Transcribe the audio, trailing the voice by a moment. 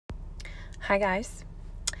Hi guys,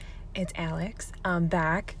 it's Alex. I'm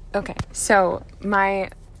back. Okay, so my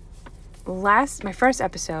first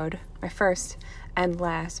and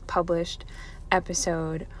last published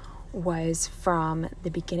episode was from the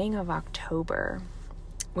beginning of October,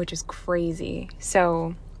 which is crazy.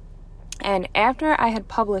 And after I had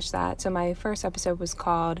published that, so my first episode was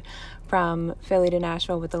called From Philly to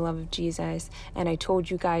Nashville with the Love of Jesus, and I told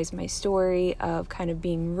you guys my story of kind of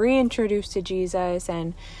being reintroduced to Jesus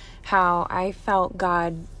and how I felt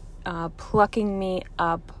God plucking me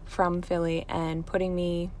up from Philly and putting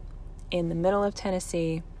me in the middle of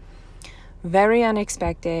Tennessee. Very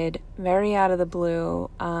unexpected, very out of the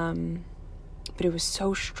blue, but it was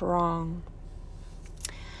so strong.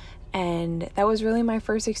 And that was really my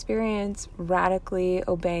first experience radically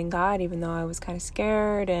obeying God, even though I was kind of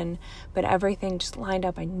scared, but everything just lined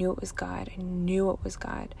up. I knew it was God.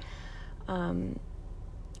 And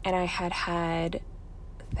I had,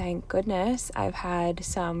 thank goodness, I've had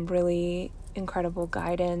some really incredible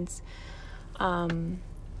guidance along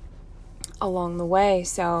the way.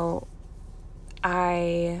 So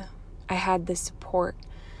I had the support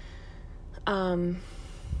from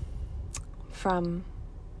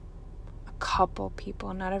couple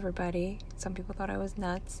people, not everybody. Some people thought I was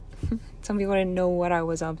nuts. Some people didn't know what I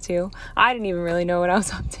was up to. I didn't even really know what I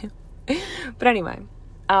was up to. But anyway,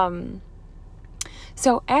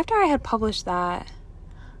 so after I had published that,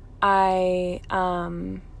 I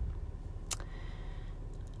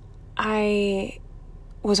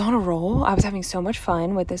was on a roll. I was having so much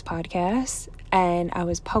fun with this podcast, and I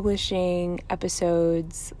was publishing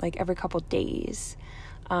episodes like every couple days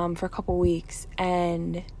for a couple weeks,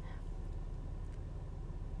 and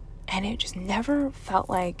it just never felt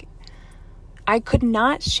like, I could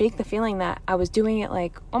not shake the feeling that I was doing it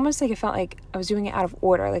almost like it felt like I was doing it out of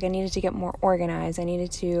order. Like I needed to get more organized. I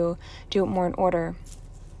needed to do it more in order.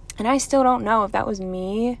 And I still don't know if that was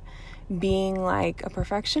me being like a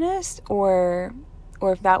perfectionist or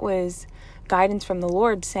if that was guidance from the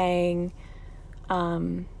Lord saying,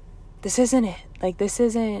 this isn't it. Like this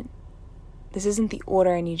isn't the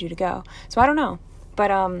order I need you to go. So I don't know.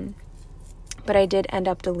 But I did end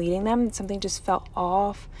up deleting them. Something just felt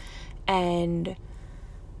off. And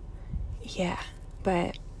yeah,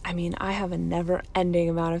 but I mean, I have a never ending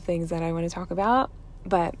amount of things that I want to talk about.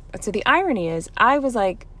 But so the irony is I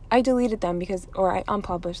deleted them or I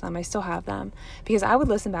unpublished them. I still have them because I would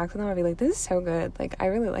listen back to them. I'd be like, this is so good. Like, I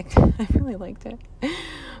really liked it. I really liked it.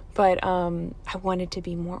 But I wanted to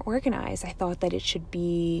be more organized. I thought that it should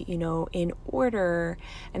be, in order.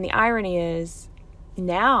 And the irony is,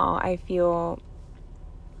 now I feel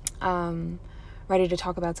ready to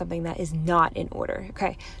talk about something that is not in order.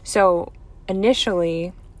 Okay, so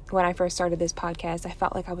initially when I first started this podcast, I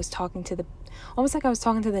felt like I was talking to almost like I was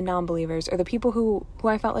talking to the non-believers or the people who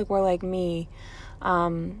I felt like were like me.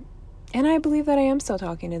 And I believe that I am still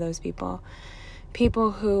talking to those people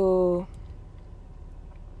who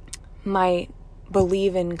might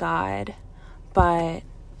believe in God, but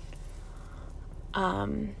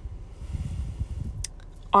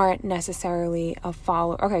aren't necessarily a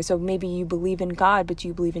follower. Okay, so maybe you believe in God, but do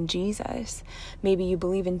you believe in Jesus? Maybe you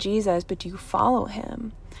believe in Jesus, but do you follow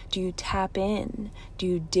him? Do you tap in? Do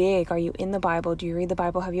you dig? Are you in the Bible? Do you read the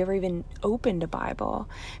Bible? Have you ever even opened a Bible?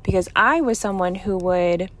 Because I was someone who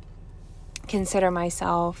would consider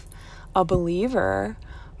myself a believer,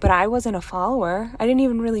 but I wasn't a follower. I didn't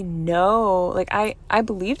even really know. Like I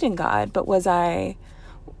believed in God, but was I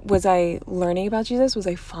learning about Jesus? Was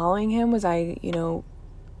I following him? Was I,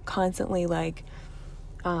 constantly was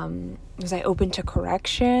I open to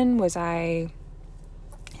correction? Was I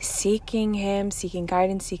seeking him, seeking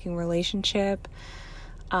guidance, seeking relationship?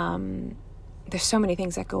 There's so many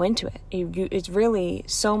things that go into it. It's really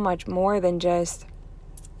so much more than just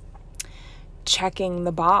checking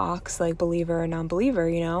the box, like believer or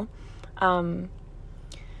non-believer,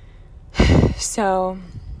 so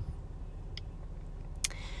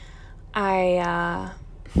I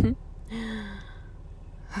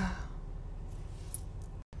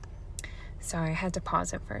sorry, I had to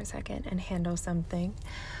pause it for a second and handle something,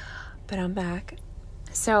 but I'm back.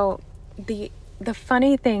 So the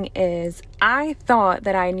funny thing is, I thought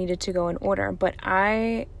that I needed to go in order, but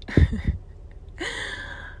I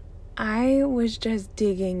was just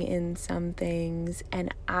digging in some things,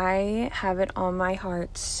 and I have it on my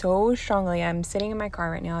heart so strongly. I'm sitting in my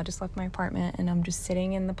car right now. I just left my apartment, and I'm just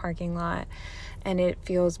sitting in the parking lot, and it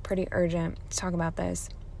feels pretty urgent to talk about this.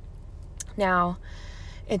 Now,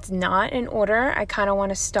 it's not in order. I kind of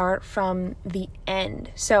want to start from the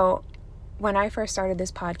end. So when I first started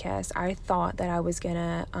this podcast, I thought that I was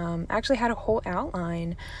gonna, actually had a whole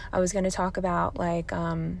outline. I was gonna talk about like,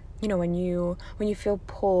 when you feel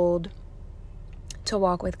pulled to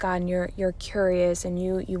walk with God and you're curious and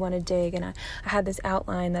you want to dig. And I had this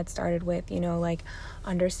outline that started with, like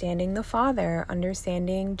understanding the Father,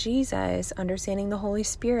 understanding Jesus, understanding the Holy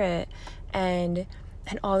Spirit, and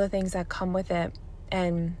all the things that come with it.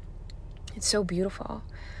 And it's so beautiful.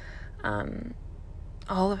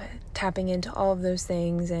 All of it, tapping into all of those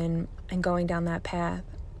things and going down that path.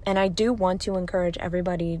 And I do want to encourage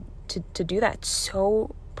everybody to do that. It's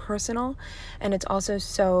so personal, and it's also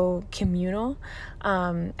so communal.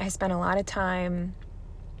 I spent a lot of time,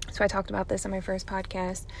 so I talked about this on my first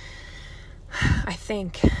podcast, I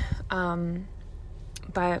think,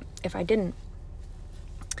 but if I didn't,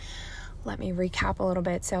 let me recap a little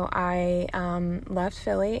bit. So I left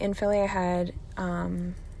Philly. In Philly, I had a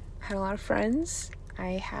lot of friends.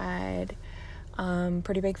 I had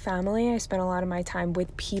pretty big family. I spent a lot of my time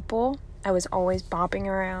with people. I was always bopping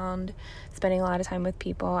around, spending a lot of time with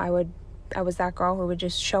people. I was that girl who would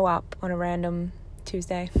just show up on a random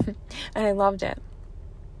Tuesday, and I loved it,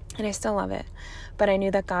 and I still love it. But I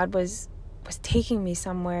knew that God was taking me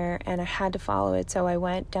somewhere, and I had to follow it. So I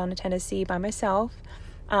went down to Tennessee by myself.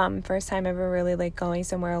 First time ever really like going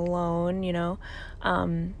somewhere alone. I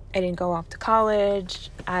didn't go off to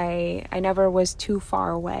college. I never was too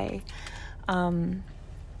far away. I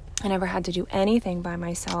never had to do anything by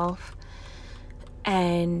myself.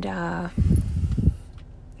 And, so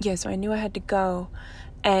I knew I had to go,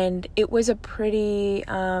 and it was a pretty,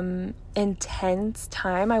 intense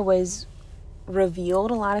time. I was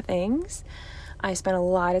revealed a lot of things. I spent a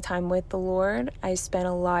lot of time with the Lord. I spent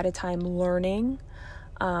a lot of time learning,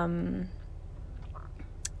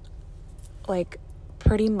 like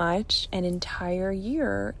pretty much an entire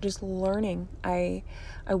year just learning. I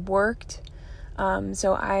worked,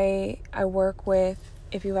 so I work with,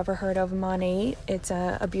 if you've ever heard of Monat, it's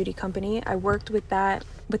a beauty company. I worked with them.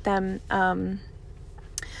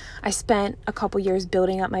 I spent a couple years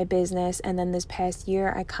building up my business, and then this past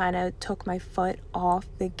year I kind of took my foot off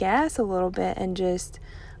the gas a little bit and just,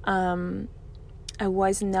 I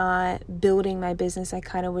was not building my business. I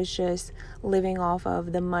kind of was just living off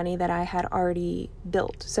of the money that I had already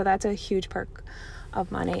built. So that's a huge perk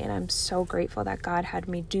of Monat, and I'm so grateful that God had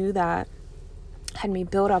me do that, had me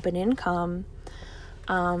build up an income.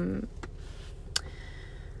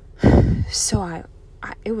 So I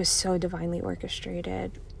it was so divinely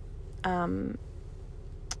orchestrated.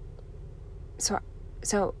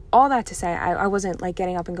 So all that to say, I wasn't like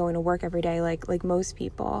getting up and going to work every day like most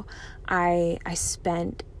people. I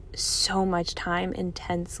spent so much time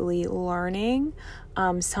intensely learning.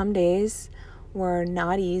 Some days were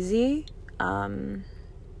not easy.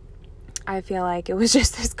 I feel like it was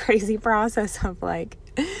just this crazy process of like,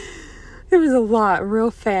 it was a lot real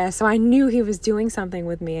fast. So I knew he was doing something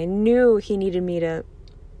with me. I knew he needed me to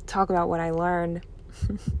talk about what I learned.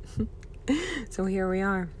 So here we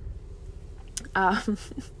are.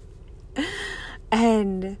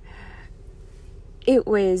 And it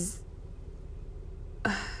was,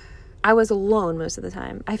 I was alone most of the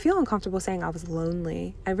time. I feel uncomfortable saying I was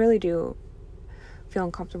lonely. I really do feel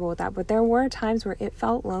uncomfortable with that. But there were times where it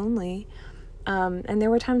felt lonely. And there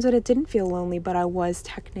were times that it didn't feel lonely, but I was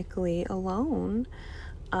technically alone,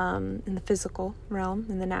 in the physical realm,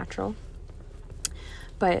 in the natural.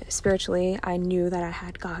 But spiritually, I knew that I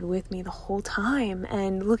had God with me the whole time.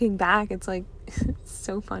 And looking back, it's like, it's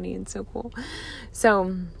so funny and so cool.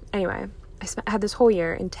 So anyway, I had this whole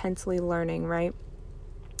year intensely learning, right?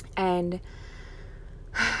 And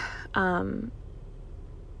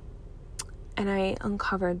I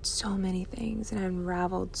uncovered so many things, and I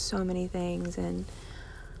unraveled so many things, and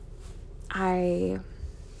I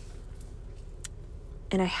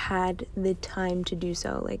had the time to do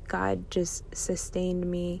so. Like, God just sustained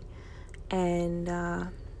me, and I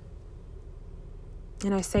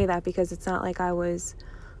say that because it's not like I was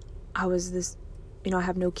this, I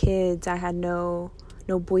have no kids, I had no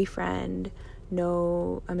boyfriend,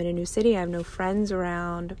 I'm in a new city, I have no friends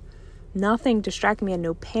around, nothing distracting me, and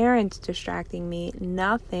no parents distracting me,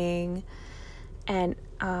 nothing. And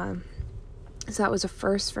so that was a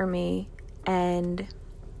first for me. And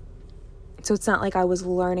so it's not like I was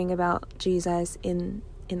learning about Jesus in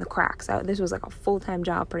the cracks. This was like a full-time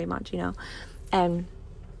job pretty much, and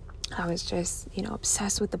I was just,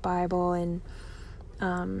 obsessed with the Bible, and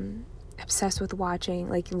obsessed with watching,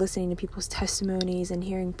 like listening to people's testimonies and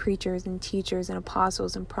hearing preachers and teachers and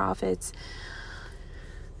apostles and prophets.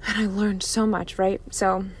 And I learned so much, right?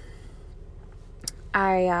 So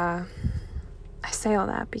I I say all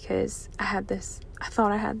that because I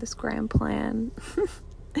thought I had this grand plan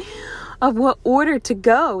of what order to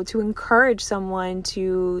go to encourage someone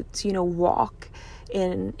to walk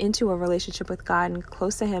into a relationship with God and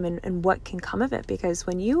close to him, and what can come of it. Because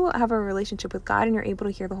when you have a relationship with God and you're able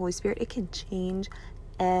to hear the Holy Spirit, it can change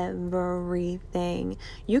everything.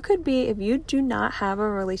 You could be, if you do not have a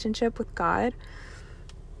relationship with God,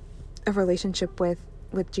 a relationship with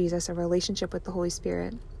Jesus, a relationship with the Holy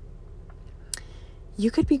Spirit, you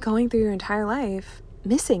could be going through your entire life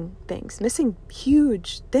missing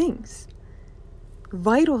huge things,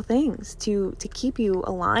 vital things to keep you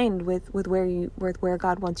aligned with where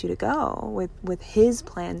God wants you to go, with his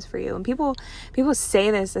plans for you. And people say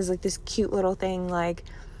this as like this cute little thing, like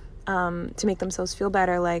to make themselves feel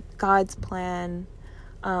better, like God's plan,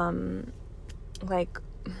 like,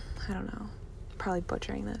 I don't know, I'm probably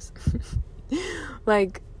butchering this.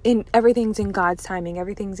 Like, everything's in God's timing.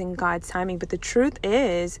 But the truth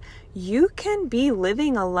is, you can be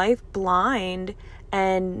living a life blind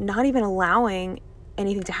and not even allowing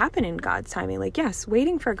anything to happen in God's timing. Like, yes,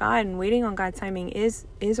 waiting for God and waiting on God's timing is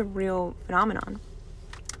a real phenomenon.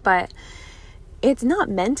 But it's not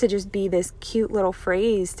meant to just be this cute little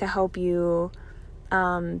phrase to help you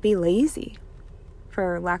be lazy,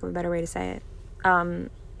 for lack of a better way to say it.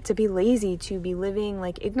 To be lazy, to be living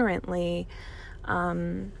like ignorantly,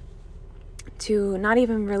 to not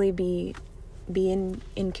even really be in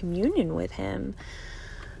communion with him.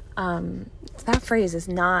 That phrase is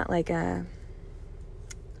not like a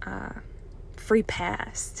free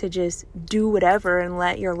pass to just do whatever and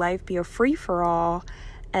let your life be a free-for-all,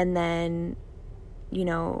 and then,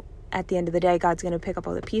 at the end of the day, God's going to pick up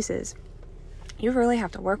all the pieces. You really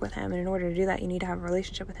have to work with him, and in order to do that, you need to have a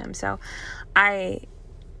relationship with him. So I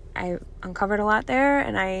uncovered a lot there,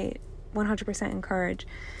 and I 100% encourage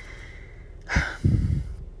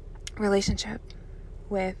relationship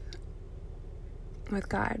with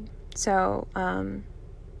God. So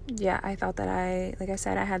I thought that like I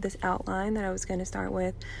said, I had this outline that I was going to start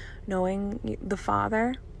with knowing the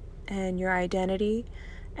Father and your identity,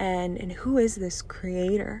 and who is this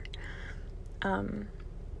creator. And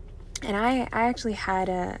I actually had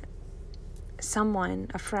a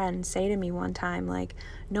friend say to me one time, like,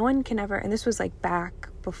 no one can ever, and this was like back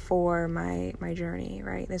before my journey,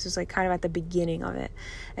 right? This was like kind of at the beginning of it.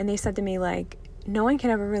 And they said to me, like, no one can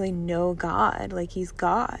ever really know God. Like, he's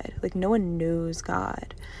God. Like, no one knows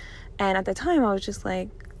God. And at the time I was just like,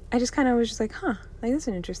 huh, like, that's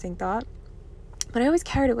an interesting thought. But I always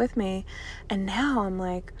carried it with me. And now I'm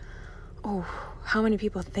like, oh, how many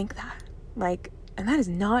people think that? Like, and that is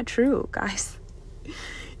not true, guys.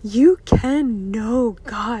 You can know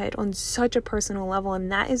God on such a personal level,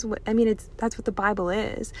 and that is that's what the Bible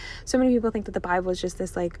is. So many people think that the Bible is just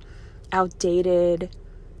this like outdated,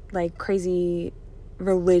 like crazy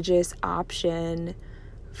religious option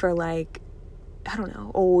for like, I don't know,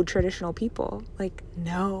 old traditional people. Like,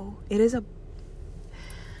 no, it is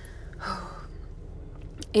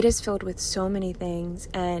filled with so many things,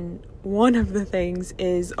 and one of the things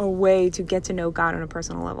is a way to get to know God on a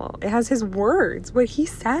personal level. It has his words, what he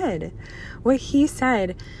said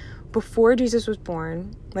before Jesus was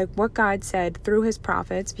born, like what God said through his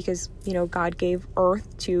prophets, because, God gave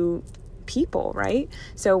earth to people, right?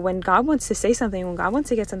 So when God wants to say something, when God wants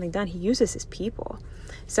to get something done, he uses his people.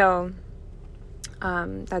 So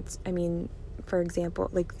for example,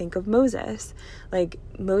 like, think of Moses. Like,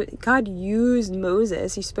 God used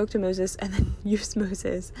Moses. He spoke to Moses and then used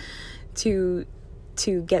Moses to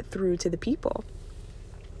get through to the people.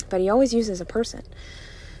 But he always uses a person.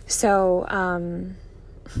 So,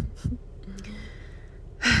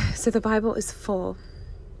 so the Bible is full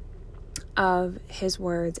of his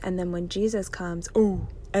words. And then when Jesus comes,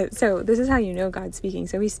 so this is how you know God's speaking.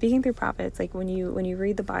 So he's speaking through prophets. Like, when you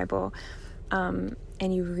read the Bible,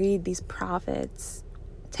 and you read these prophets'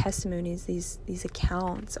 testimonies, these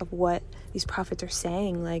accounts of what these prophets are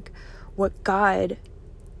saying, like what God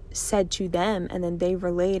said to them, and then they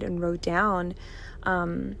relayed and wrote down,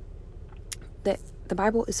 that the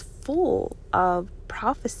Bible is full of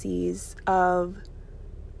prophecies of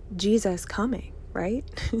Jesus coming, right?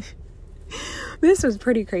 This was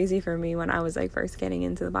pretty crazy for me when I was like first getting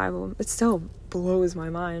into the Bible. It still blows my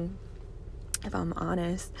mind, if I'm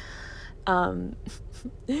honest. And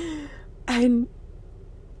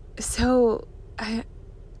so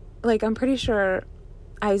I'm pretty sure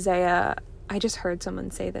Isaiah, I just heard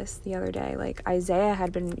someone say this the other day, like Isaiah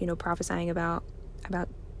had been, prophesying about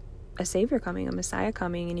a savior coming, a Messiah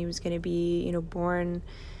coming, and he was going to be, born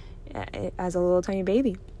as a little tiny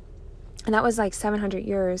baby. And that was like 700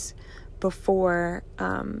 years before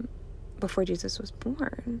Jesus was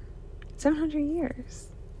born. 700 years.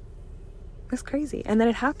 That's crazy. And then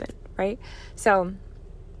it happened, right? So,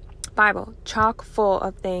 Bible, chock full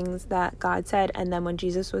of things that God said. And then when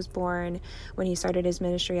Jesus was born, when he started his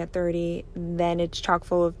ministry at 30, then it's chock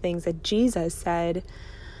full of things that Jesus said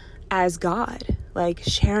as God, like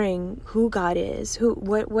sharing who God is,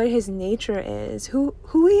 what his nature is, who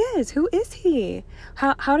he is, who is he,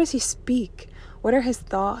 how does he speak, what are his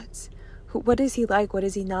thoughts, what is he like, what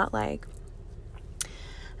is he not like.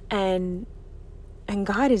 And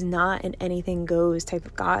God is not an anything goes type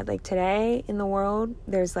of God. Like today in the world,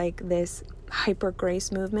 there's like this hyper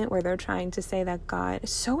grace movement where they're trying to say that God is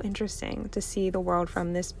so interesting to see the world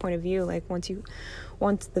from this point of view. Like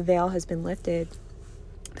once the veil has been lifted,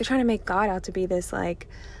 they're trying to make God out to be this like,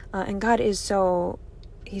 and God is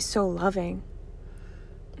he's so loving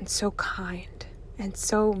and so kind and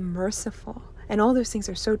so merciful. And all those things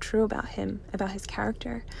are so true about him, about his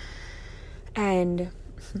character.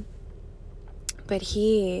 But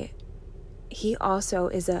he also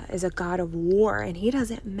is a God of war, and he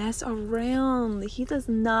doesn't mess around. He does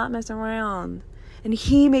not mess around. And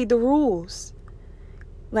he made the rules.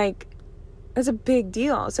 Like, that's a big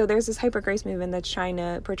deal. So there's this hyper grace movement that's trying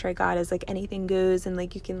to portray God as like anything goes, and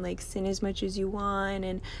like you can like sin as much as you want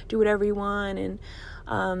and do whatever you want, and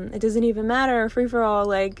it doesn't even matter, free for all,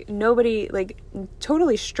 like nobody, like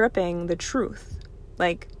totally stripping the truth.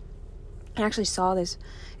 Like I actually saw this,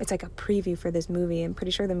 it's like a preview for this movie. I'm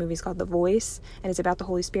pretty sure the movie's called The Voice, and it's about the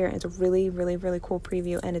Holy Spirit. It's a really, really, really cool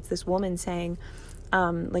preview, and it's this woman saying,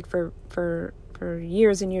 like for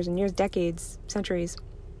years and years and years, decades, centuries,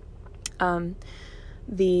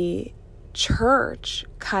 the church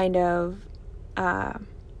kind of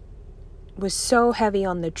was so heavy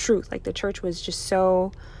on the truth. Like the church was just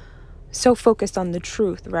so focused on the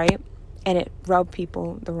truth, right? And it rubbed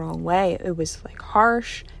people the wrong way. It was like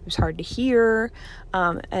harsh. It was hard to hear.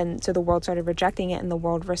 And so the world started rejecting it, and the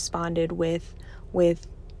world responded with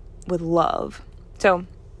love. So,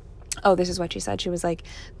 this is what she said. She was like,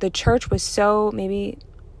 the church was so, maybe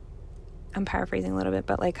I'm paraphrasing a little bit,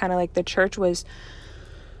 but like kind of like the church was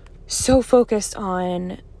so focused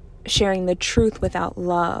on sharing the truth without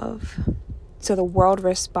love. So the world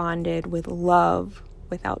responded with love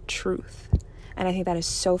without truth. And I think that is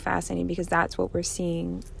so fascinating, because that's what we're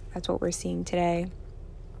seeing. That's what we're seeing today.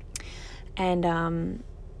 And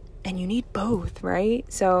you need both, right?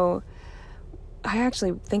 So I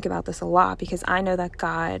actually think about this a lot, because I know that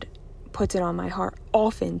God puts it on my heart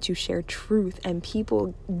often to share truth, and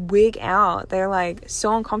people wig out. They're like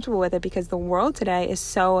so uncomfortable with it, because the world today is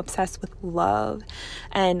so obsessed with love.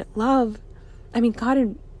 And love, I mean,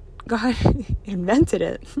 God invented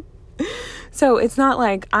it. So it's not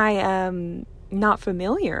like I am not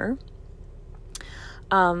familiar.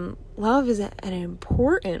 Love is an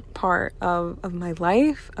important part of my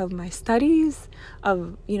life, of my studies,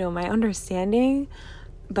 of, my understanding.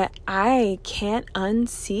 But I can't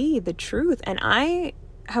unsee the truth. And I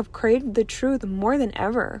have craved the truth more than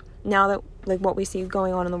ever. Now that, like, what we see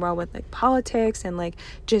going on in the world with, like, politics and, like,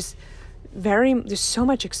 just there's so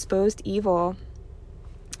much exposed evil.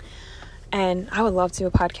 And I would love to do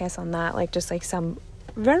a podcast on that. Like, just, like, some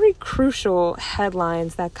very crucial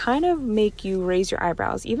headlines that kind of make you raise your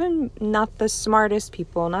eyebrows. Even not the smartest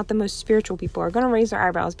people, not the most spiritual people are going to raise their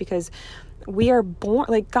eyebrows, because we are born,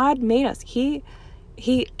 like, God made us. He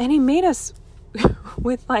made us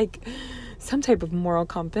with like some type of moral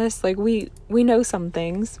compass. Like we know some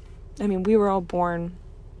things. I mean, we were all born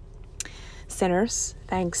sinners,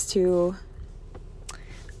 thanks to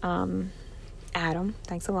Adam.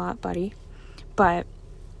 Thanks a lot, buddy. But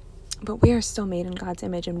we are still made in God's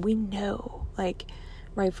image, and we know like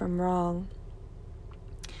right from wrong.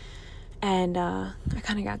 And I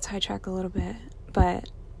kind of got sidetracked a little bit, but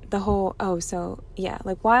the whole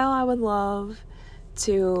like, while I would love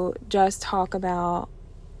to just talk about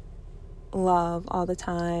love all the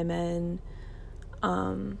time and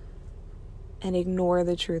ignore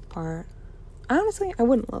the truth part, honestly, I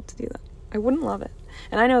wouldn't love to do that. I wouldn't love it.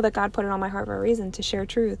 And I know that God put it on my heart for a reason, to share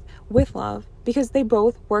truth with love, because they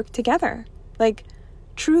both work together. Like,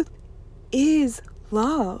 truth is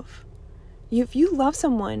love. If you love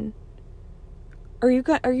someone, are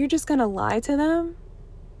you just gonna lie to them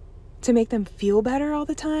to make them feel better all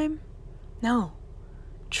the time? No.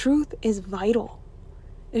 Truth is vital.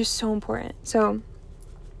 It is so important. So,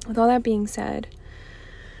 with all that being said,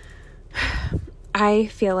 I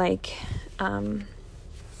feel like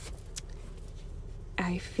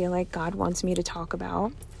God wants me to talk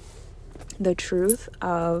about the truth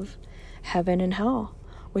of heaven and hell,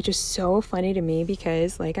 which is so funny to me,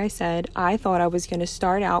 because, like I said, I thought I was going to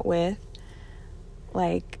start out with,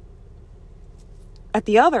 like, at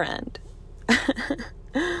the other end.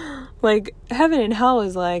 Like, heaven and hell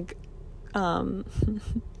is like,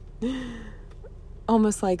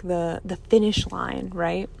 almost like the finish line,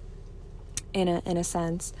 right? In a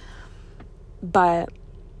sense. But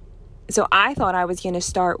so I thought I was going to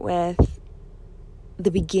start with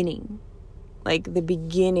the beginning, like the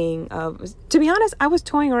beginning of, to be honest, I was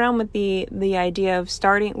toying around with the idea of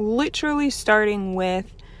literally starting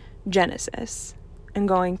with Genesis and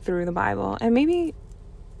going through the Bible. And maybe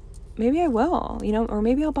I will, or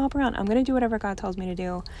maybe I'll bop around. I'm going to do whatever God tells me to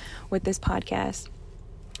do with this podcast.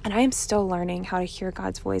 And I am still learning how to hear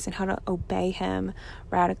God's voice and how to obey him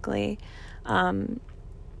radically.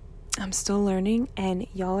 I'm still learning, and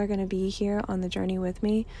y'all are going to be here on the journey with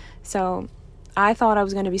me. So I thought I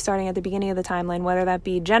was going to be starting at the beginning of the timeline, whether that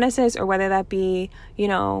be Genesis or whether that be,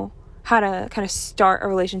 how to kind of start a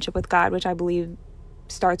relationship with God, which I believe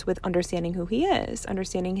starts with understanding who he is,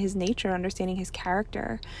 understanding his nature, understanding his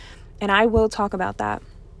character. And I will talk about that.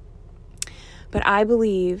 But I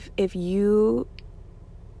believe but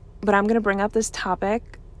I'm going to bring up this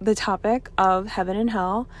topic, the topic of heaven and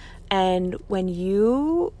hell. And when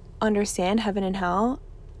you understand heaven and hell,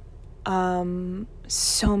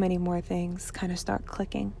 so many more things kind of start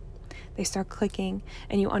clicking. They start clicking,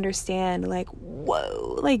 and you understand, like,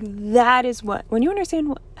 whoa, like that is when you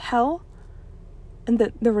understand hell and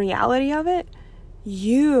the reality of it,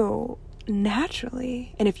 you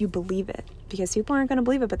naturally, and if you believe it, because people aren't going to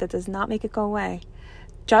believe it, but that does not make it go away.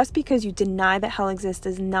 Just because you deny that hell exists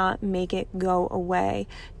does not make it go away.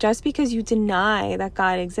 Just because you deny that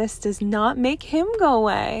God exists does not make him go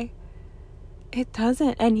away. It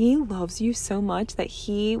doesn't. And he loves you so much that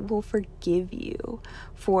he will forgive you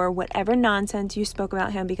for whatever nonsense you spoke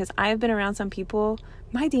about him. Because I have been around some people,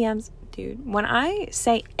 my DMs, dude, when I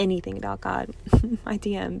say anything about God, my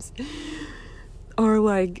DMs are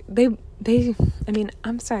like,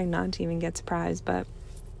 I'm starting not to even get surprised, but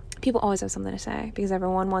people always have something to say because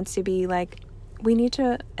everyone wants to be like, we need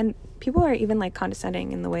to, and people are even like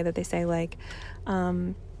condescending in the way that they say, like,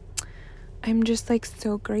 I'm just like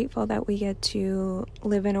so grateful that we get to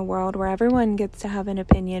live in a world where everyone gets to have an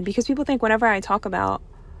opinion, because people think whenever I talk about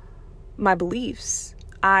my beliefs,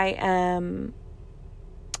 I'm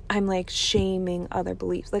like shaming other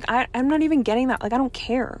beliefs. Like I'm not even getting that. Like I don't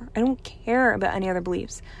care about any other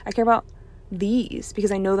beliefs. I care about these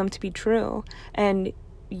because I know them to be true. And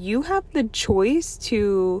you have the choice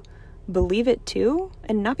to believe it too,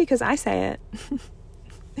 and not because I say it,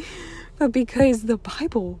 but because the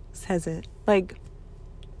Bible says it. Like,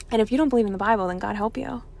 and if you don't believe in the Bible, then God help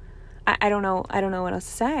you. I don't know what else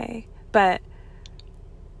to say, but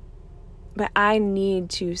I need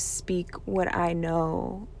to speak what I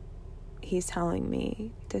know he's telling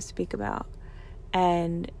me to speak about.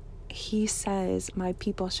 And he says, my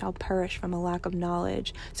people shall perish from a lack of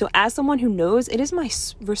knowledge. So as someone who knows, it is my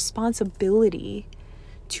responsibility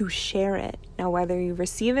to share it. Now, whether you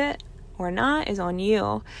receive it or not is on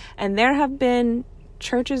you. And there have been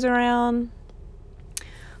churches around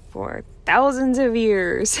for thousands of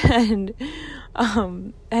years, and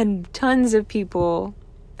tons of people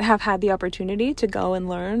have had the opportunity to go and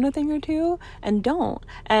learn a thing or two and don't.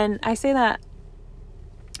 And I say that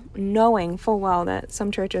knowing full well that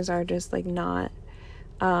some churches are just like not,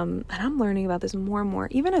 and I'm learning about this more and more,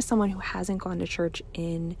 even as someone who hasn't gone to church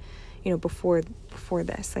in, before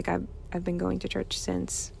this. Like I've been going to church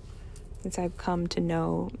since I've come to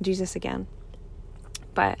know Jesus again.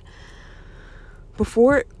 But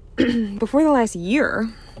before the last year,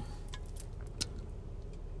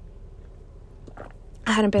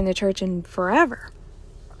 I hadn't been to church in forever.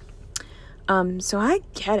 So I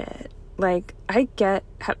get it. Like, I get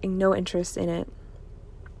having no interest in it.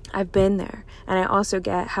 I've been there. And I also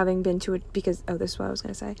get having been to it because, this is what I was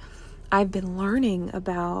going to say. I've been learning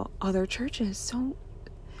about other churches. So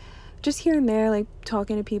just here and there, like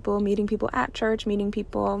talking to people, meeting people at church, meeting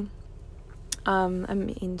people,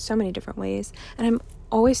 in so many different ways. And I'm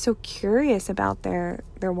always so curious about their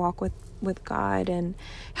walk with God and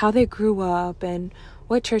how they grew up and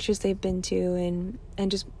what churches they've been to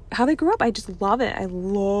and just how they grew up. I just love it. I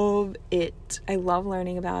love it. I love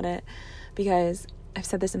learning about it because I've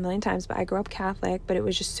said this a million times, but I grew up Catholic, but it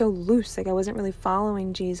was just so loose. Like I wasn't really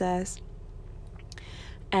following Jesus.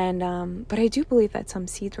 And, but I do believe that some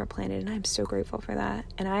seeds were planted, and I'm so grateful for that.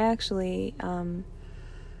 And I actually, I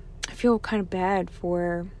feel kind of bad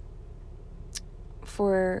for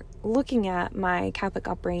looking at my Catholic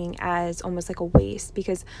upbringing as almost like a waste,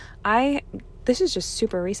 because this is just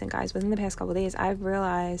super recent, guys. Within the past couple of days, I've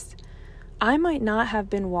realized I might not have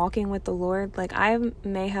been walking with the Lord. Like I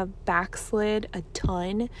may have backslid a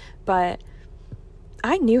ton, but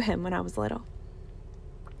I knew him when I was little.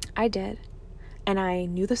 I did. and I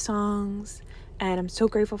knew the songs, and I'm so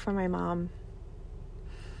grateful for my mom.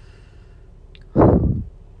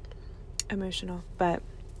 Emotional. But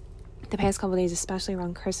the past couple of days, especially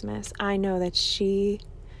around Christmas, I know that she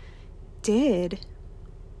did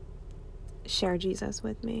share Jesus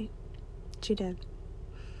with me. She did.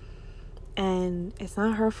 And it's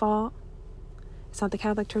not her fault. It's not the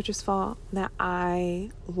Catholic Church's fault that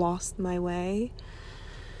I lost my way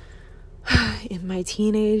in my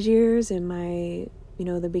teenage years, in my,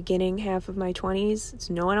 the beginning half of my 20s. It's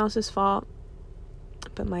no one else's fault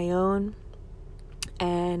but my own.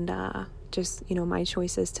 And just, my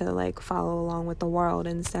choices to like follow along with the world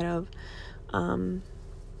instead of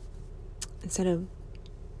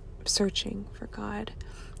searching for God.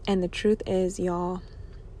 And the truth is, y'all,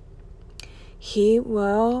 He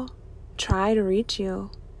will try to reach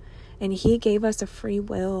you. And He gave us a free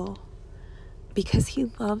will because He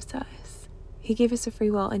loves us. He gave us a free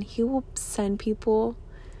will, and He will send people.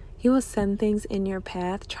 He will send things in your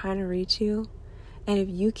path trying to reach you. And if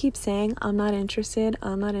you keep saying, I'm not interested,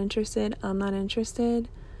 I'm not interested, I'm not interested,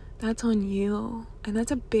 that's on you. And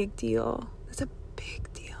that's a big deal. That's a big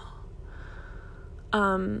deal.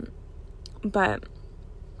 But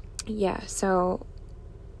yeah, so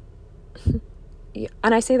yeah,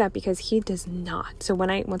 and I say that because He does not. So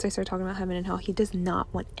once I start talking about heaven and hell, He does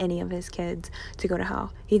not want any of His kids to go to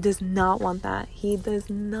hell. He does not want that. He does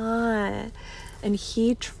not. And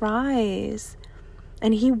He tries.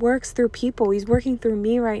 And He works through people. He's working through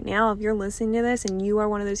me right now. If you're listening to this and you are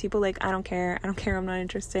one of those people like, I don't care, I'm not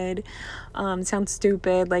interested. Sounds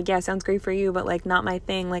stupid. Like, yeah, sounds great for you, but like not my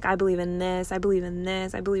thing. Like, I believe in this, I believe in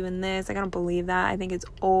this, I believe in this. Like, I don't believe that. I think it's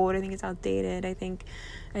old. I think it's outdated. I think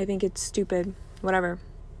it's stupid. Whatever.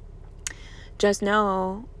 Just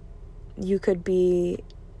know you could be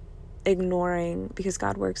ignoring, because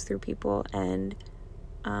God works through people, and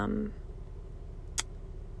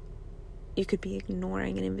you could be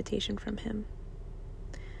ignoring an invitation from Him.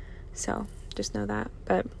 So just know that.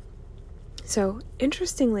 But so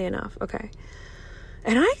interestingly enough, okay,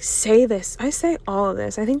 and I say all of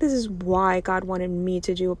this, I think this is why God wanted me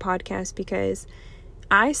to do a podcast, because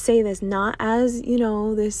I say this not as,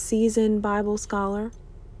 this seasoned Bible scholar.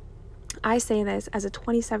 I say this as a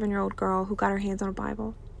 27-year-old girl who got her hands on a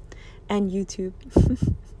Bible and YouTube.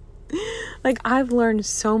 Like, I've learned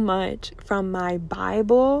so much from my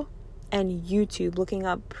Bible and YouTube, looking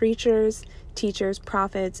up preachers, teachers,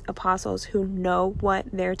 prophets, apostles who know what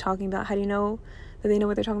they're talking about. How do you know that they know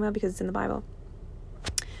what they're talking about? Because it's in the Bible.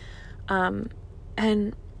 And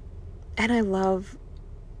I love,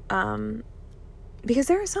 because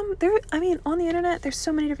on the internet, there's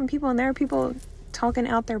so many different people, and there are people talking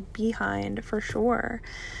out their behind for sure.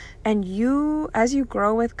 And as you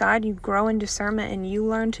grow with God, you grow in discernment, and you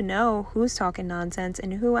learn to know who's talking nonsense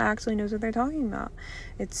and who actually knows what they're talking about.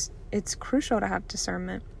 It's crucial to have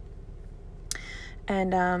discernment.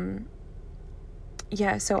 And,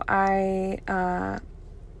 so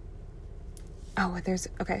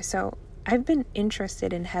so I've been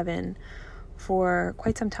interested in heaven for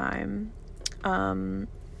quite some time. And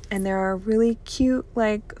there are really cute,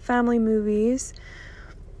 like, family movies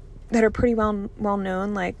that are pretty well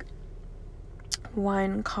known, like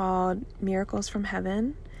one called Miracles from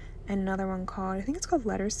Heaven, and another one called, I think it's called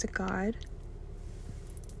Letters to God.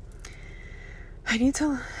 I need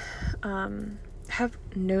to have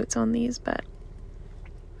notes on these, but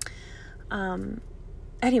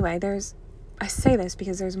anyway, I say this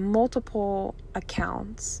because there's multiple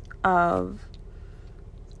accounts of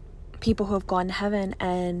people who have gone to heaven,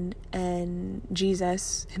 and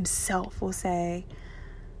Jesus Himself will say,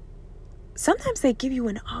 sometimes they give you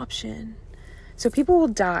an option. So people will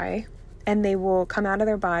die and they will come out of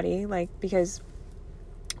their body, like, because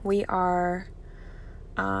we are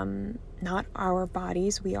not our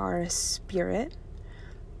bodies, we are a spirit.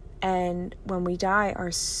 And when we die,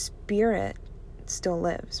 our spirit still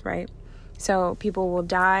lives, right? So people will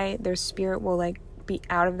die, their spirit will like be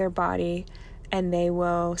out of their body, and they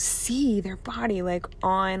will see their body like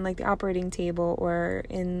on like the operating table or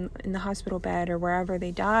in the hospital bed or wherever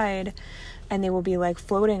they died, and they will be like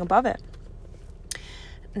floating above it.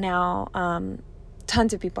 Now,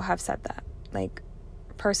 tons of people have said that, like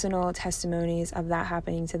personal testimonies of that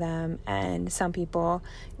happening to them, and some people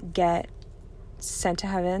get sent to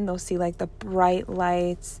heaven. They'll see like the bright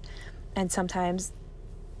lights, and sometimes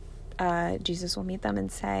Jesus will meet them and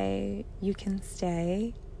say, you can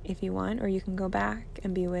stay if you want, or you can go back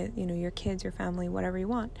and be with, your kids, your family, whatever you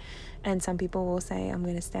want. And some people will say, I'm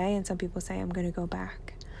going to stay, and some people say, I'm going to go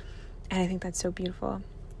back. And I think that's so beautiful.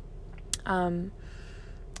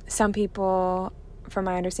 Some people, from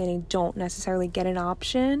my understanding, don't necessarily get an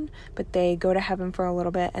option, but they go to heaven for a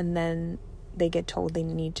little bit and then they get told they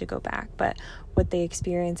need to go back. But what they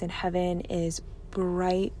experience in heaven is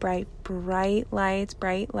bright lights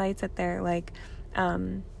that they're like,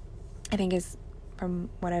 I think is, from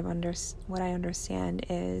what I understand,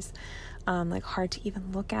 is like hard to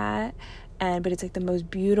even look at, but it's like the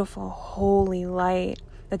most beautiful holy light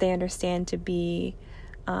that they understand to be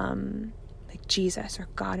like Jesus or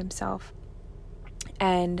God himself.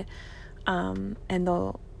 And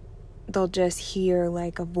they'll just hear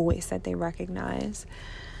like a voice that they recognize.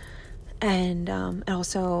 And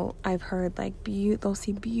also I've heard like they'll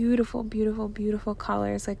see beautiful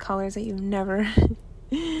colors, like colors that you've never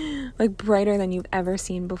like brighter than you've ever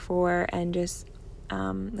seen before, and just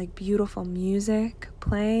like beautiful music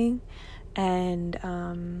playing, and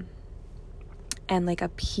like a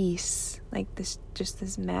peace, like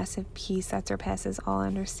this massive peace that surpasses all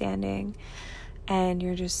understanding. And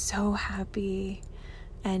you're just so happy,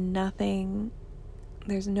 and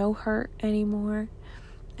there's no hurt anymore.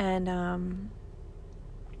 And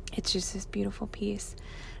it's just this beautiful peace.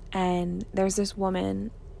 And there's this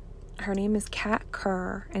woman, her name is Kat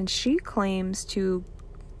Kerr, and she claims to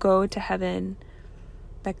go to heaven,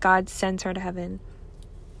 that God sends her to heaven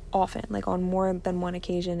often, like on more than one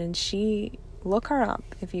occasion. And look her up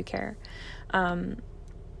if you care.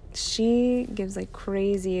 She gives like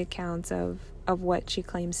crazy accounts of what she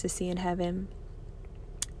claims to see in heaven,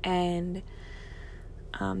 and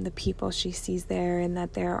the people she sees there, and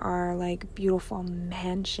that there are like beautiful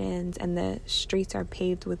mansions, and the streets are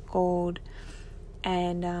paved with gold,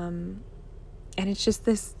 and it's just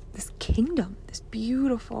this kingdom, this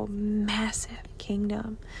beautiful massive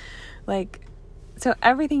kingdom. Like, so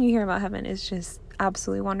everything you hear about heaven is just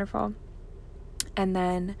absolutely wonderful. And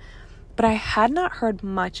then, but I had not heard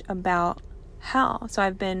much about hell, so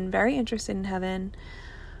I've been very interested in heaven,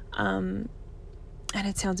 and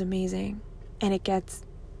it sounds amazing. And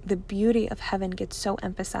the beauty of heaven gets so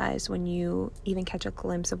emphasized when you even catch a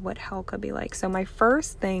glimpse of what hell could be like. So my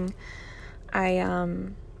first thing I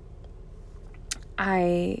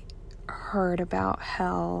heard about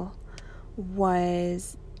hell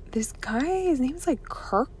was this guy, his name's like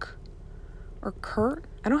Kirk or Kurt.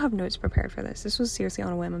 I don't have notes prepared for this. This was seriously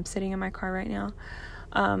on a whim. I'm sitting in my car right now.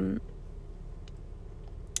 I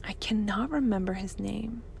cannot remember his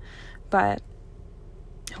name, but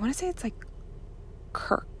I want to say it's like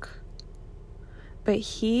Kirk. But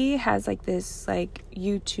he has like this like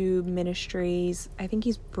YouTube ministries. I think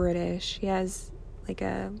he's British. He has like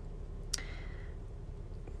an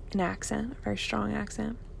accent, a very strong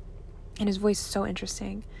accent, and his voice is so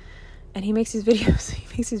interesting. And he makes these videos.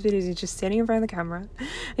 He's just standing in front of the camera. And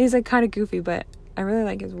he's like kind of goofy, but I really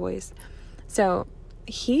like his voice. So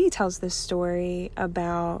he tells this story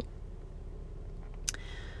about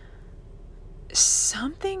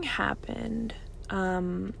something happened.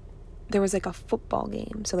 There was like a football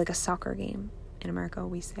game, so like a soccer game. In America,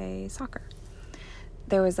 we say soccer.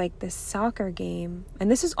 There was like this soccer game,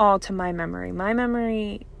 and this is all to my memory.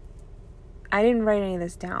 I didn't write any of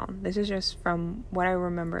this down. This is just from what I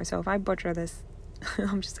remember. So if I butcher this,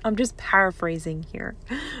 I'm just paraphrasing here.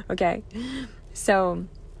 Okay. So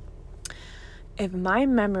if my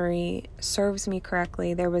memory serves me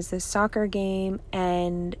correctly, there was this soccer game,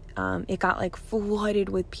 and it got like flooded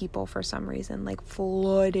with people for some reason,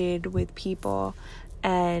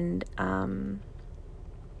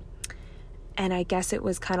 and I guess it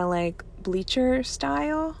was kind of like bleacher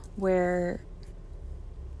style, where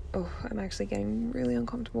I'm actually getting really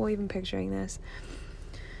uncomfortable even picturing this.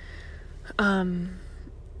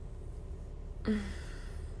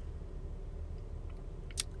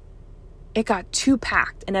 It got too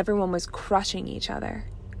packed, and everyone was crushing each other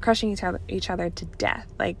to death.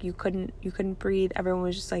 Like you couldn't breathe. Everyone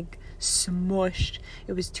was just like smushed.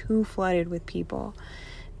 It was too flooded with people.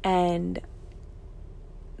 And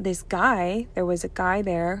there was a guy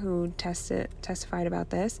there who testified about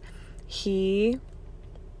this. He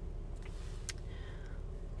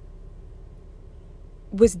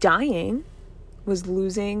was dying, was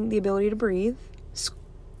losing the ability to breathe,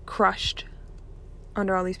 crushed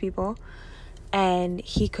under all these people, and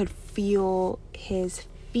he could feel his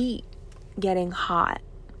feet getting hot.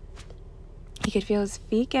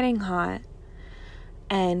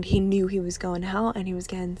 And he knew he was going to hell, and he was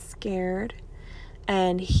getting scared,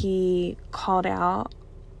 and he called out.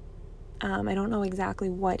 I don't know exactly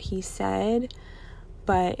what he said,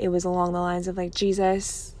 but it was along the lines of like,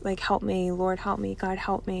 Jesus, like, help me, Lord, help me, God,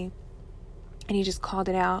 help me. And he just called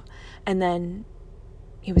it out, and then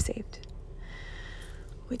he was saved,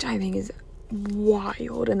 which I think is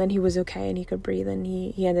wild. And then he was okay, and he could breathe, and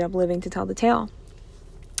he ended up living to tell the tale.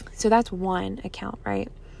 So that's one account, right?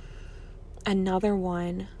 Another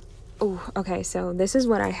one. Oh, okay. So this is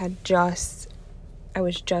what I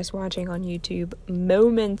was just watching on YouTube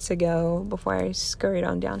moments ago before I scurried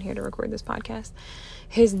on down here to record this podcast.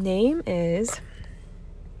 His name is,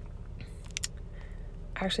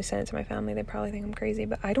 I actually sent it to my family. They probably think I'm crazy,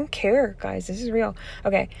 but I don't care, guys. This is real.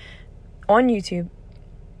 Okay. On YouTube,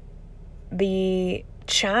 the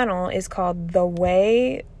channel is called The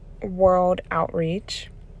Way World Outreach.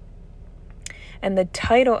 And the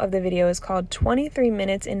title of the video is called 23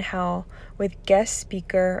 Minutes in Hell with guest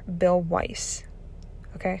speaker Bill Weiss.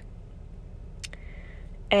 Okay?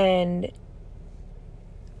 And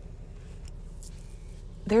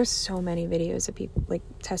there's so many videos of people, like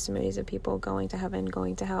testimonies of people going to heaven,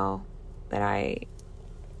 going to hell, that I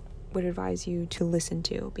would advise you to listen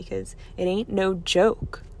to, because it ain't no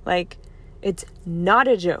joke. Like, it's not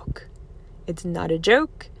a joke. It's not a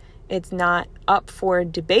joke. It's not up for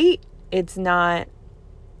debate. It's not,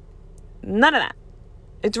 none of that.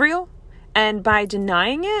 It's real. And by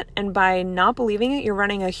denying it and by not believing it, you're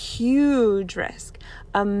running a huge risk,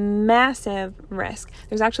 a massive risk.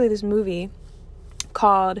 There's actually this movie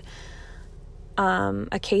called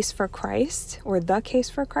A Case for Christ, or The Case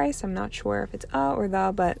for Christ. I'm not sure if it's or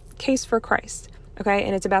the, but Case for Christ. Okay.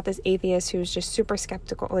 And it's about this atheist who's just super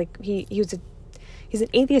skeptical. Like he's an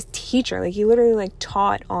atheist teacher. Like he literally like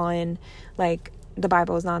taught on like the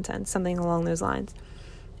Bible is nonsense, something along those lines.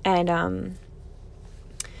 And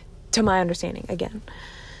to my understanding, again,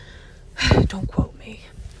 don't quote me.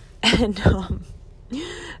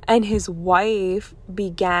 And his wife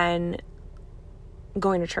began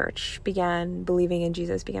going to church, began believing in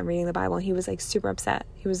Jesus, began reading the Bible, and he was like super upset.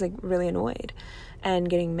 He was like really annoyed and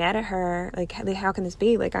getting mad at her. Like, how can this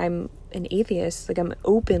be? Like, I'm an atheist. Like, I'm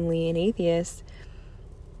openly an atheist.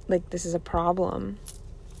 Like, this is a problem.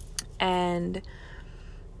 And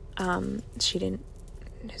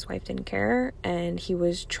his wife didn't care, and he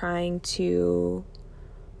was trying to,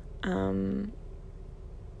 so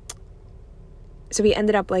he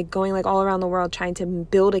ended up like going like all around the world trying to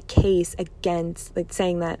build a case against, like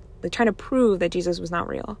saying that, like trying to prove that Jesus was not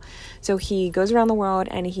real. So he goes around the world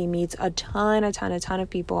and he meets a ton of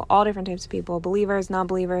people, all different types of people, believers,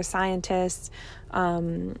 non-believers, scientists,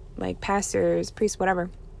 like pastors, priests,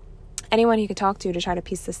 whatever. Anyone he could talk to try to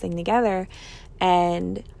piece this thing together.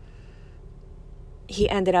 And he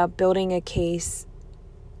ended up building a case.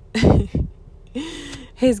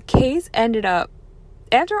 His case ended up,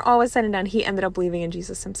 after all was said and done, he ended up believing in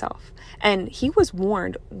Jesus himself. And he was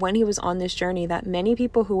warned when he was on this journey that many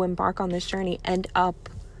people who embark on this journey end up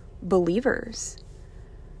believers,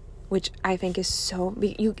 which I think is so,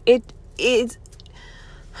 it is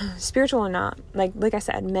spiritual or not. Like I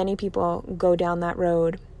said, many people go down that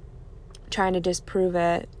road trying to disprove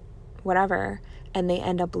it, whatever, and they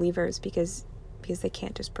end up believers because they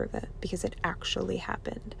can't disprove it, because it actually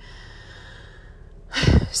happened.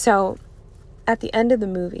 So at the end of the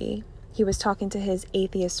movie, he was talking to his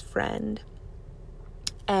atheist friend,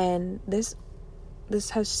 and this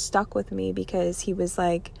has stuck with me, because he was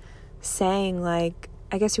like saying, like,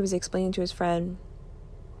 I guess he was explaining to his friend,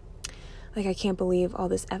 like, I can't believe all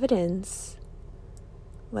this evidence,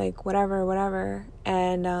 like whatever.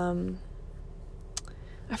 And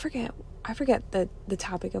I forget the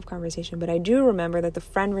topic of conversation, but I do remember that the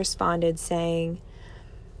friend responded saying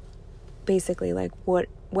basically like,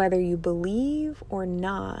 whether you believe or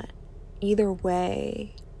not, either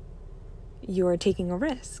way, you're taking a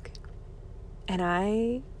risk. And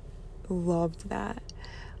I loved that.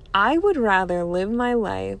 I would rather live my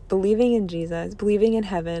life believing in Jesus, believing in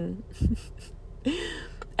heaven.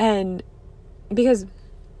 And because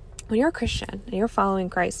when you're a Christian and you're following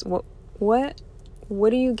Christ, what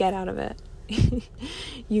do you get out of it?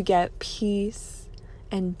 You get peace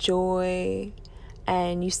and joy,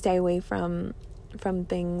 and you stay away from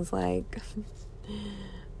things like,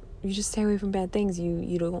 you just stay away from bad things.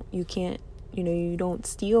 You don't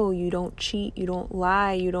steal, you don't cheat, you don't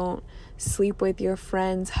lie, you don't sleep with your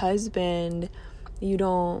friend's husband, you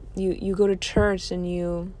go to church and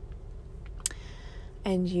you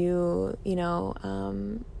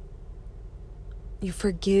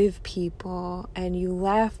forgive people and you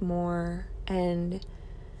laugh more. And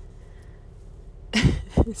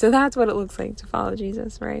so that's what it looks like to follow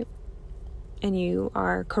Jesus, right? And you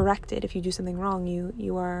are corrected. If you do something wrong,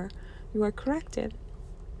 you are corrected.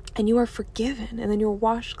 And you are forgiven, and then you're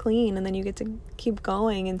washed clean, and then you get to keep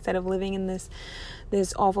going instead of living in this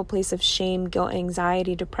awful place of shame, guilt,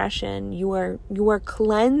 anxiety, depression. You are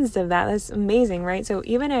cleansed of that. That's amazing, right? So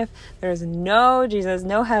even if there's no Jesus,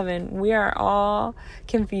 no heaven, we are all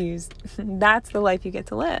confused. That's the life you get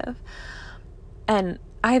to live. And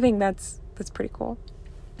I think that's pretty cool.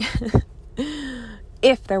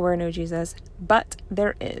 If there were no Jesus, but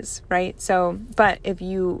there is, right? So, but if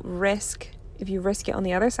you risk it on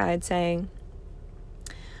the other side, saying,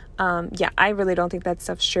 I really don't think that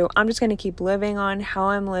stuff's true. I'm just going to keep living on how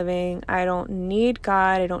I'm living. I don't need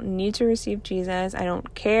God. I don't need to receive Jesus. I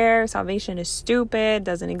don't care. Salvation is stupid,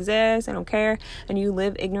 doesn't exist. I don't care. And you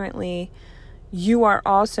live ignorantly. You are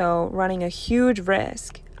also running a huge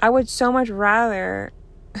risk. I would so much rather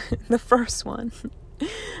the first one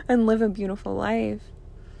and live a beautiful life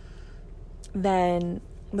than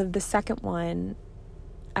live the second one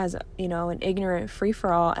as, an ignorant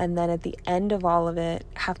free-for-all, and then at the end of all of it,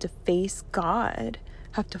 have to face God,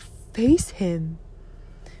 have to face Him.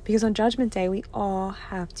 Because on Judgment Day, we all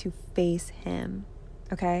have to face Him,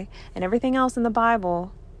 okay? And everything else in the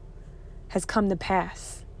Bible has come to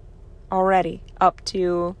pass already, up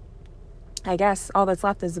to, I guess, all that's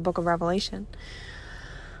left is the book of Revelation.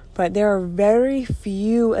 But there are very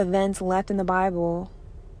few events left in the Bible,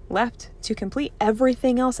 left to complete.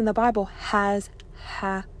 Everything else in the Bible has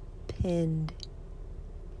happened.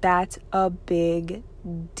 That's a big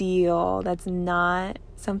deal. That's not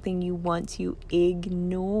something you want to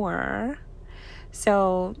ignore.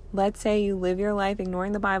 So let's say you live your life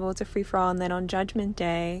ignoring the Bible, it's a free-for-all, and then on Judgment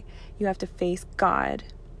Day, you have to face God,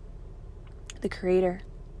 the creator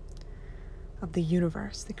of the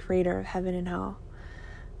universe, the creator of heaven and hell.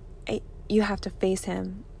 You have to face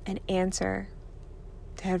Him and answer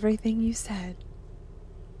to everything you said,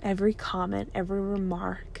 every comment, every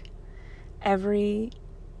remark, everything.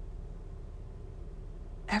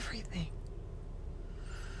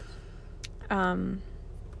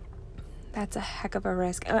 That's a heck of a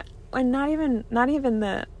risk. And not even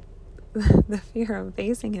the fear of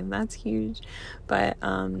facing Him, that's huge. But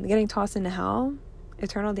getting tossed into hell,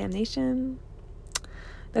 eternal damnation,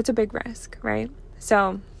 that's a big risk, right?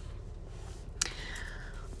 So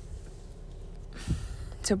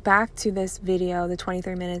back to this video, the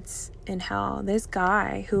 23 minutes in hell. This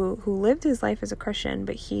guy who lived his life as a Christian,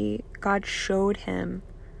 but God showed him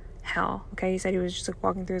hell. Okay, he said he was just like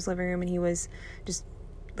walking through his living room and he was just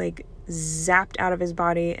like zapped out of his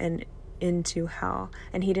body and into hell.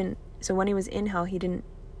 And so when he was in hell, he didn't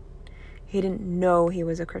know he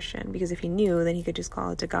was a Christian, because if he knew, then he could just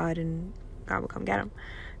call it to God and God would come get him.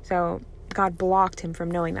 So God blocked him from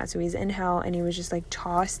knowing that. So he's in hell and he was just like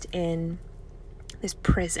tossed in this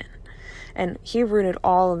prison, and he rooted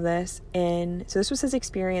all of this in. So this was his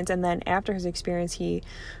experience, and then after his experience, he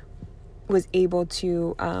was able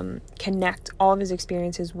to connect all of his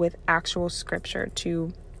experiences with actual scripture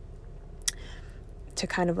to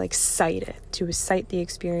kind of like cite the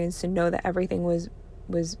experience, to know that everything was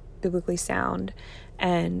biblically sound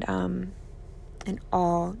and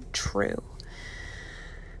all true.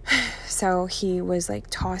 So he was like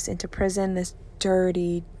tossed into prison, this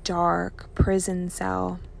dirty, dark prison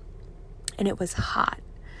cell, and it was hot.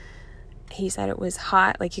 He said it was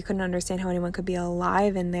hot, like he couldn't understand how anyone could be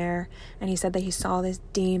alive in there. And he said that he saw this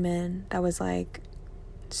demon that was like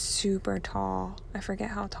super tall. I forget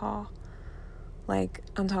how tall. Like,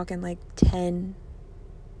 I'm talking like 10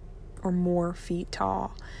 or more feet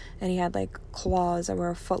tall, and he had like claws that were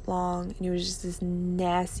a foot long, and he was just this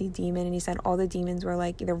nasty demon. And he said all the demons were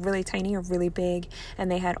like either really tiny or really big, and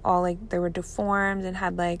they had all like, they were deformed and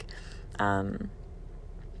had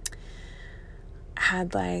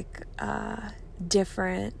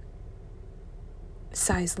different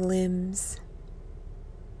size limbs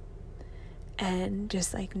and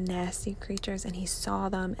just like nasty creatures. And he saw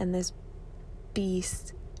them, and this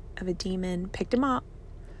beast of a demon picked him up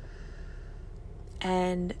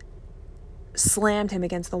and slammed him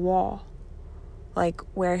against the wall, like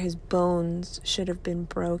where his bones should have been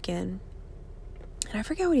broken. And I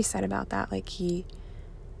forget what he said about that. Like he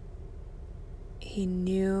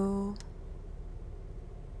knew,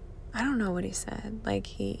 I don't know what he said. Like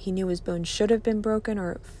he knew his bones should have been broken,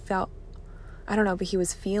 or felt, I don't know, but he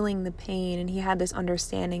was feeling the pain, and he had this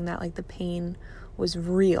understanding that like the pain was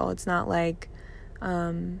real. It's not like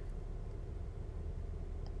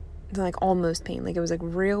almost pain, like it was like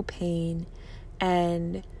real pain.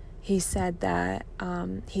 And he said that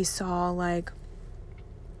he saw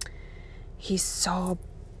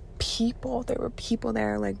people, there were people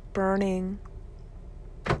there like burning.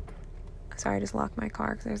 Sorry, I just locked my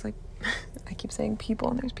car because there's like I keep saying people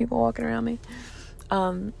and there's people walking around me.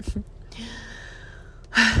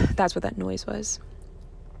 That's what that noise was.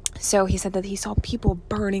 So he said that he saw people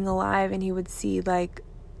burning alive, and he would see like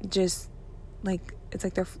just like, it's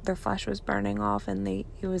like their flesh was burning off, and it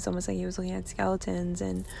was almost like he was looking at skeletons.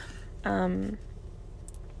 And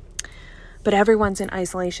but everyone's in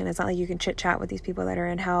isolation. It's not like you can chit chat with these people that are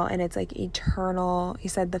in hell, and it's like eternal. He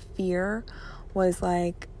said the fear was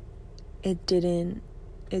like, it didn't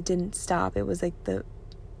stop. It was like the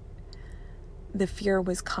fear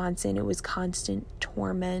was constant. It was constant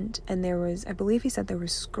torment. And there was, I believe he said there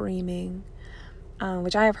was screaming,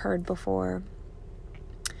 which I have heard before,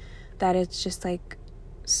 that it's just like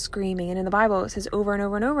screaming. And in the Bible, it says over and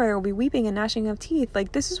over and over, there will be weeping and gnashing of teeth.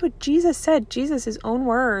 Like, this is what Jesus said. Jesus, his own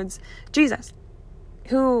words. Jesus,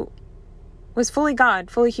 who was fully God,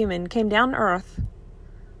 fully human, came down to earth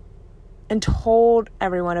and told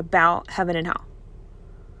everyone about heaven and hell.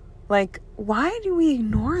 Like, why do we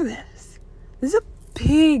ignore this? This is a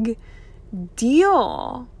big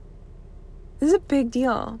deal. This is a big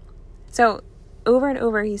deal. So over and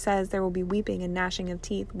over he says there will be weeping and gnashing of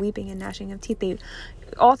teeth, weeping and gnashing of teeth.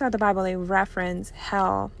 All throughout the Bible they reference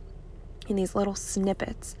hell in these little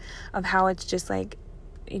snippets of how it's just like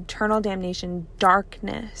eternal damnation,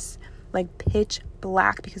 darkness, like pitch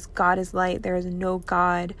black, because God is light. There is no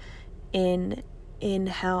God in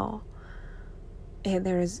hell. And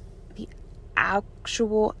there is the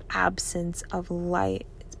actual absence of light.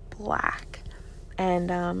 It's black. And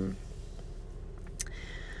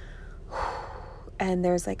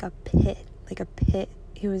there's like a pit.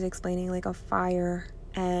 He was explaining, like a fire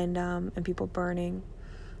and people burning.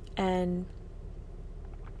 And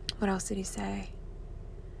what else did he say?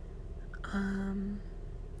 I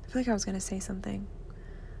feel like I was going to say something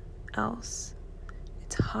else.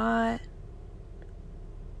 It's hot.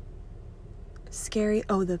 Scary.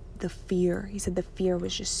 Oh, the fear. He said the fear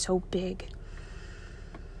was just so big.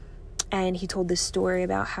 And he told this story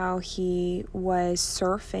about how he was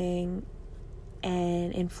surfing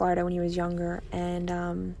and in Florida when he was younger,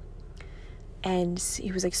 and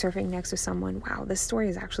he was like surfing next to someone. Wow, this story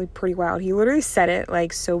is actually pretty wild. He literally said it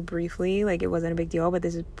like so briefly, like it wasn't a big deal, but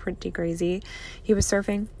this is pretty crazy. He was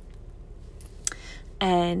surfing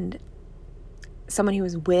and someone he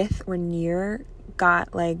was with or near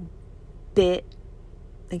got like bit,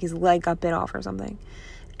 like his leg got bit off or something,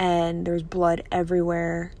 and there was blood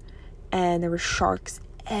everywhere and there were sharks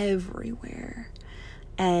everywhere.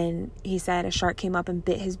 And he said a shark came up and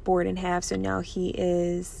bit his board in half, so now he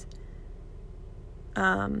is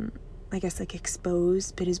I guess like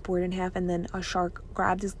exposed, bit his board in half, and then a shark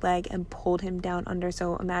grabbed his leg and pulled him down under.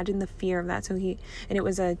 So imagine the fear of that. And it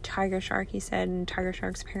was a tiger shark, he said, and tiger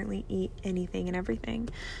sharks apparently eat anything and everything.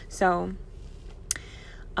 So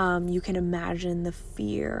you can imagine the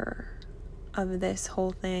fear of this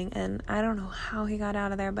whole thing. And I don't know how he got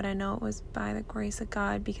out of there, but I know it was by the grace of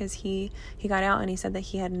God, because he got out and he said that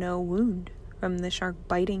he had no wound from the shark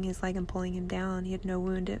biting his leg and pulling him down. He had no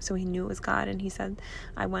wound, so he knew it was God. And he said,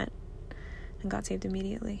 I went and got saved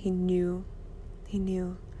immediately. He knew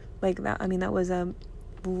like that. I mean, that was a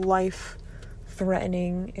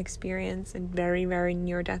life-threatening experience and very, very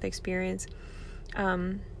near-death experience.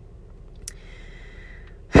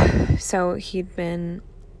 So he'd been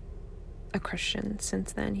a Christian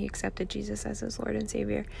since then. He accepted Jesus as his Lord and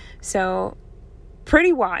Savior. So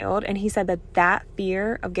pretty wild. And he said that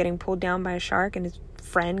fear of getting pulled down by a shark and his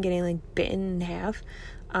friend getting like bitten in half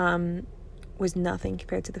was nothing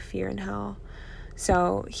compared to the fear in hell.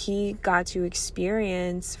 So he got to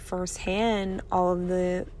experience firsthand all of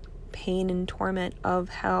the pain and torment of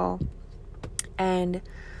hell. And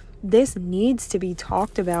this needs to be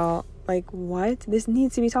talked about. Like, what? This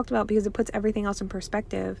needs to be talked about because it puts everything else in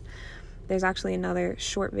perspective. There's actually another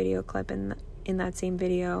short video clip in that same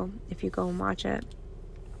video if you go and watch it.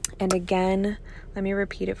 And again, let me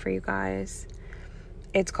repeat it for you guys.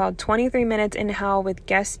 It's called 23 Minutes in Hell with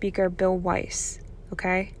guest speaker Bill Weiss.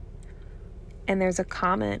 Okay? And there's a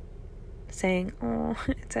comment saying,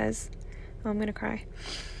 it says, I'm going to cry.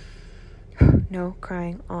 No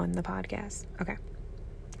crying on the podcast. Okay.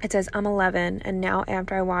 It says, I'm 11, and now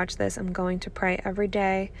after I watch this, I'm going to pray every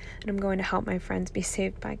day, and I'm going to help my friends be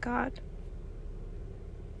saved by God.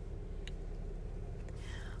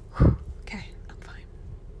 Okay, I'm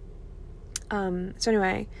fine. So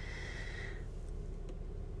anyway,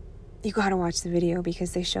 you gotta watch the video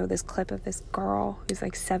because they show this clip of this girl who's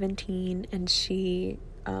like 17, and she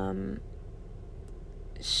I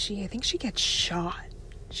think she gets shot.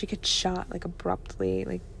 She gets shot like abruptly.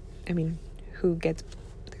 Like, I mean,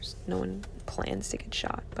 there's no one plans to get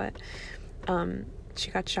shot, but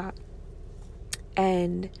she got shot,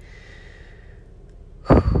 and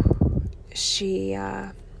she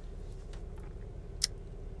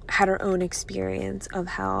had her own experience of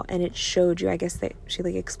hell, and it showed you, I guess, that she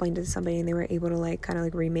like explained it to somebody and they were able to like kind of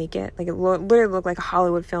like remake it. Like, it literally looked like a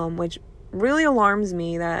Hollywood film, which really alarms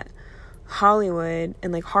me that Hollywood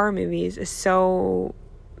and like horror movies is so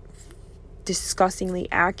disgustingly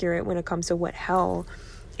accurate when it comes to what hell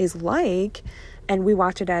is like, and we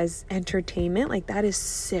watch it as entertainment. Like, that is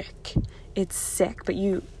sick. It's sick. But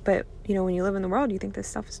you know, when you live in the world, you think this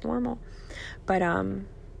stuff is normal. But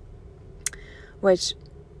which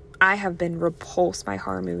I have been repulsed by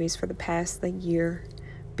horror movies for the past like year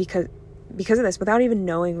because of this, without even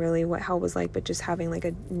knowing really what hell was like, but just having like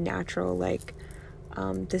a natural like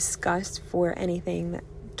disgust for anything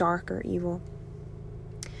dark or evil.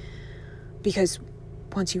 Because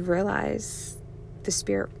once you realize the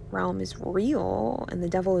spirit realm is real and the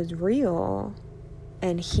devil is real,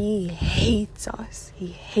 and he hates us. He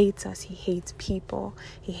hates us. He hates people.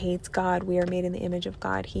 He hates God. We are made in the image of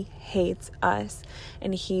God. He hates us.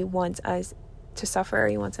 And he wants us to suffer.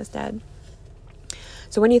 He wants us dead.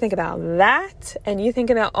 So when you think about that, and you think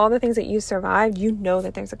about all the things that you survived, you know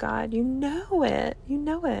that there's a God. You know it. You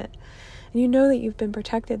know it. And you know that you've been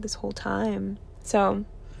protected this whole time. So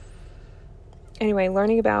anyway,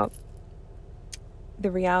 learning about the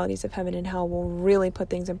realities of heaven and hell will really put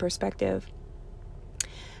things in perspective.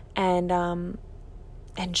 And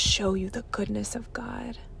show you the goodness of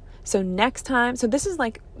God. So next time, so this is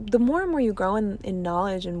like, the more and more you grow in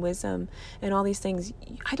knowledge and wisdom and all these things,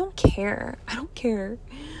 I don't care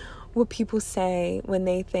what people say when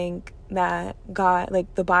they think that God,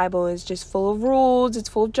 like the Bible is just full of rules, it's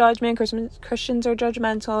full of judgment, Christians are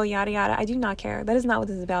judgmental, yada yada. I do not care. That is not what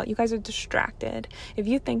this is about. You guys are distracted. If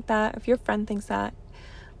you think that, if your friend thinks that,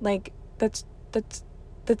 like, that's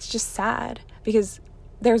just sad, because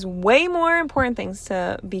there's way more important things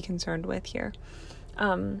to be concerned with here.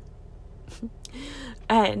 And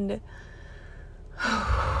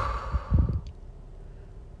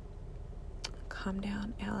calm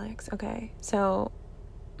down, Alex. Okay, so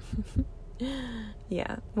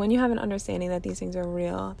yeah, when you have an understanding that these things are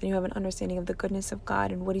real, then you have an understanding of the goodness of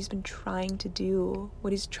God and what he's been trying to do,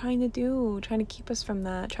 trying to keep us from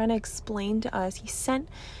that, trying to explain to us. He sent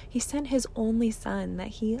his only son that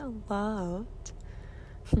he loved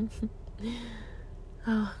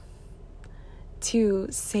to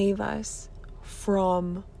save us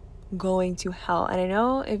from going to hell. And I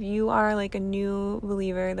know if you are like a new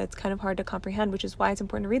believer, that's kind of hard to comprehend, which is why it's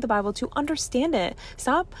important to read the Bible to understand it.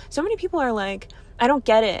 So many people are like, I don't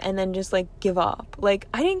get it, and then just like give up. Like,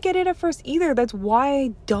 I didn't get it at first either. That's why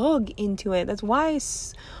I dug into it. That's why I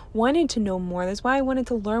wanted to know more. That's why I wanted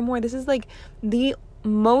to learn more. This is like the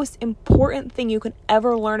most important thing you can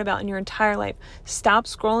ever learn about in your entire life. Stop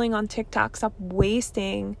scrolling on TikTok. Stop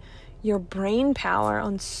wasting your brain power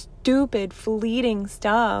on stupid, fleeting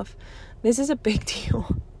stuff. This is a big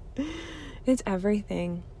deal. It's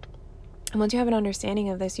everything. And once you have an understanding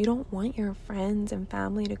of this, you don't want your friends and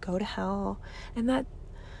family to go to hell. And that,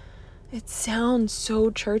 it sounds so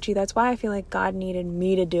churchy. That's why I feel like God needed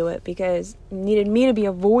me to do it, because needed me to be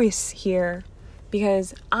a voice here,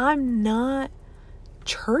 because I'm not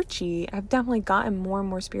churchy. I've definitely gotten more and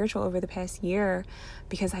more spiritual over the past year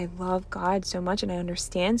because I love God so much and I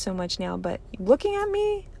understand so much now. But looking at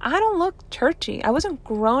me, I don't look churchy. I wasn't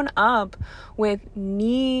grown up with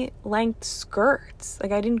knee-length skirts.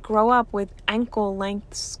 Like, I didn't grow up with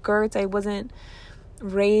ankle-length skirts. I wasn't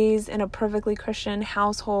raised in a perfectly Christian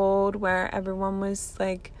household where everyone was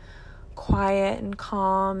like quiet and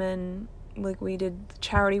calm and like we did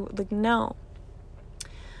charity. Like, no.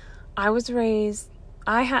 I was raised,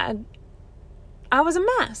 I was a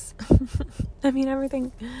mess. I mean,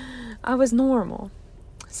 everything, I was normal.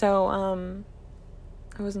 So,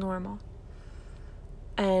 I was normal.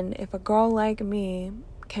 And if a girl like me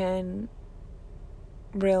can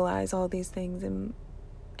realize all these things and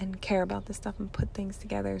care about this stuff and put things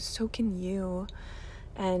together, so can you.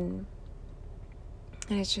 And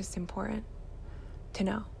it's just important to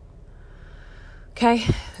know. Okay,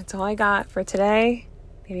 that's all I got for today.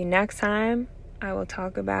 Maybe next time I will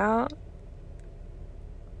talk about,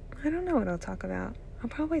 I don't know what I'll talk about. I'll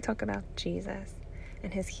probably talk about Jesus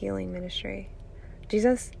and his healing ministry.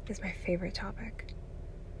 Jesus is my favorite topic.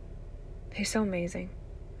 He's so amazing.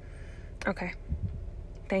 Okay.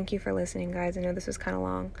 Thank you for listening, guys. I know this was kind of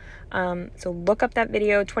long. So look up that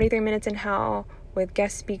video, 23 Minutes in Hell, with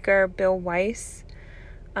guest speaker Bill Weiss.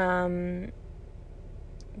 Go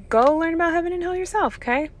learn about heaven and hell yourself,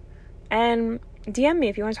 okay? And DM me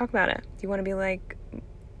if you want to talk about it. If you want to be like,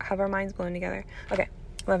 have our minds blown together. Okay.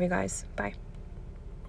 Love you guys. Bye.